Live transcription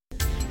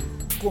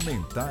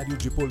Comentário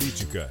de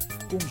Política,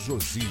 com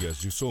Josias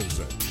de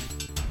Souza.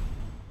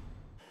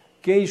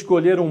 Quem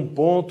escolher um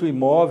ponto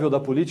imóvel da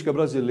política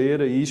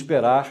brasileira e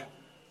esperar,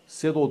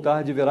 cedo ou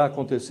tarde verá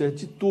acontecer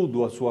de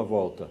tudo à sua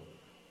volta.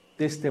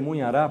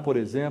 Testemunhará, por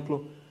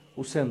exemplo,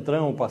 o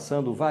Centrão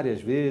passando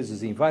várias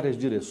vezes em várias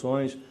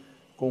direções,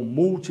 com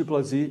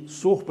múltiplas e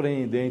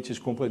surpreendentes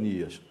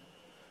companhias.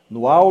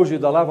 No auge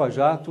da Lava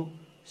Jato,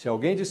 se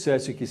alguém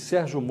dissesse que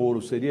Sérgio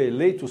Moro seria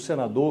eleito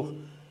senador,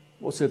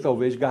 você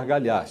talvez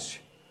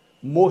gargalhasse.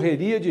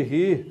 Morreria de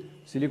rir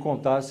se lhe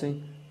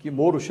contassem que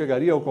Moro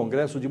chegaria ao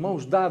Congresso de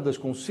mãos dadas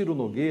com Ciro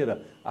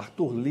Nogueira,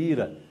 Arthur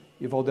Lira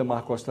e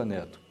Valdemar Costa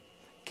Neto.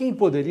 Quem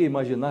poderia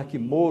imaginar que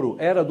Moro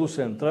era do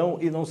Centrão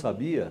e não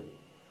sabia?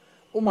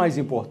 O mais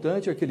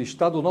importante é que ele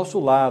está do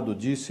nosso lado,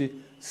 disse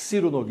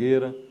Ciro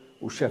Nogueira,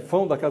 o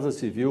chefão da Casa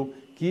Civil,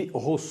 que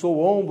roçou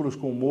ombros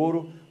com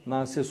Moro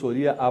na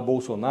assessoria a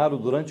Bolsonaro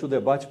durante o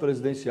debate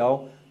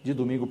presidencial de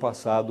domingo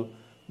passado,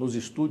 nos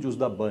estúdios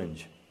da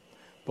Band.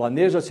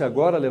 Planeja-se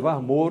agora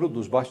levar Moro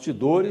dos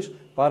bastidores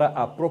para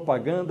a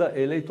propaganda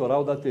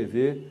eleitoral da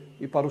TV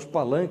e para os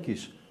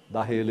palanques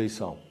da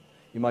reeleição.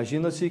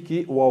 Imagina-se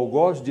que o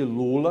algoz de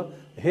Lula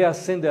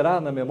reacenderá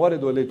na memória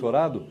do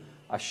eleitorado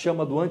a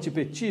chama do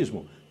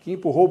antipetismo que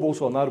empurrou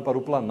Bolsonaro para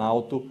o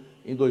Planalto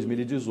em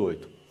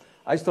 2018.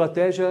 A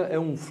estratégia é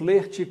um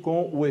flerte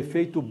com o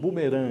efeito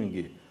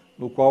bumerangue,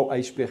 no qual a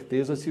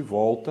esperteza se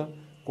volta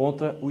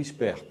contra o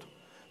esperto.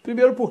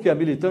 Primeiro porque a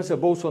militância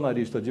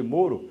bolsonarista de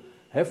Moro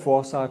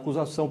reforça a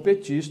acusação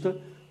petista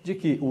de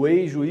que o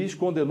ex-juiz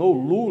condenou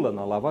Lula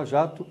na Lava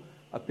Jato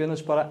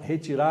apenas para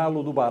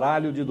retirá-lo do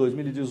baralho de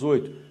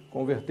 2018,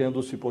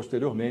 convertendo-se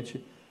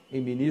posteriormente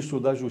em ministro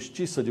da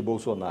Justiça de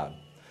Bolsonaro.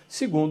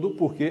 Segundo,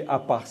 porque a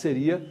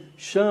parceria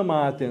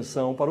chama a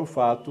atenção para o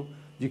fato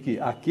de que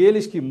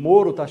aqueles que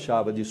Moro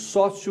taxava de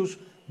sócios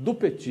do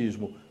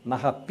petismo na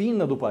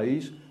rapina do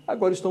país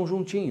agora estão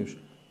juntinhos,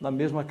 na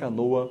mesma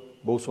canoa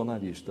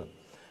bolsonarista.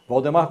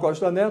 Valdemar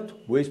Costa Neto,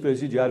 o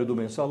ex-presidiário do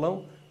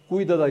Mensalão,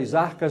 cuida das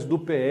arcas do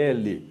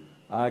PL,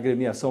 a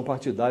agremiação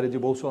partidária de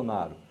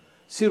Bolsonaro.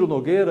 Ciro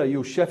Nogueira e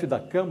o chefe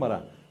da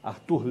Câmara,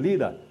 Arthur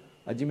Lira,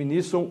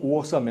 administram o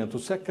orçamento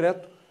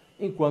secreto,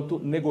 enquanto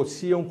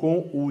negociam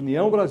com o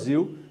União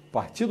Brasil,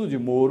 partido de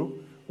Moro,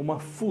 uma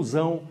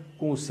fusão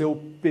com o seu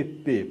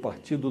PP,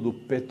 partido do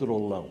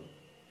Petrolão.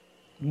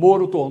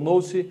 Moro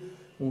tornou-se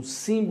um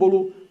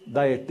símbolo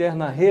da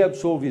eterna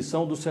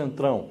reabsolvição do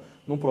Centrão,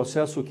 num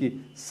processo que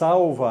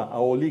salva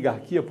a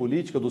oligarquia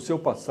política do seu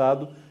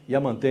passado e a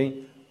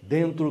mantém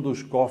dentro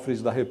dos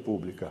cofres da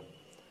República.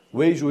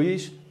 O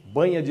ex-juiz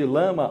banha de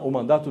lama o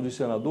mandato de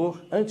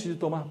senador antes de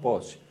tomar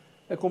posse.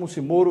 É como se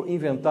Moro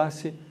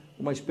inventasse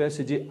uma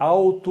espécie de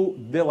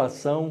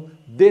autodelação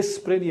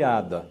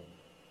despremiada.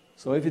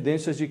 São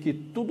evidências de que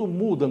tudo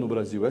muda no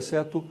Brasil,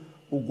 exceto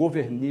o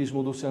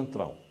governismo do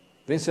Centrão.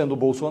 Vencendo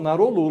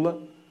Bolsonaro ou Lula,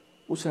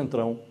 o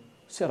Centrão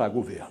será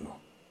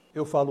governo.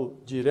 Eu falo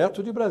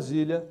direto de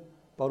Brasília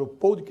para o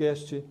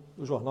podcast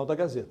do Jornal da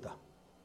Gazeta.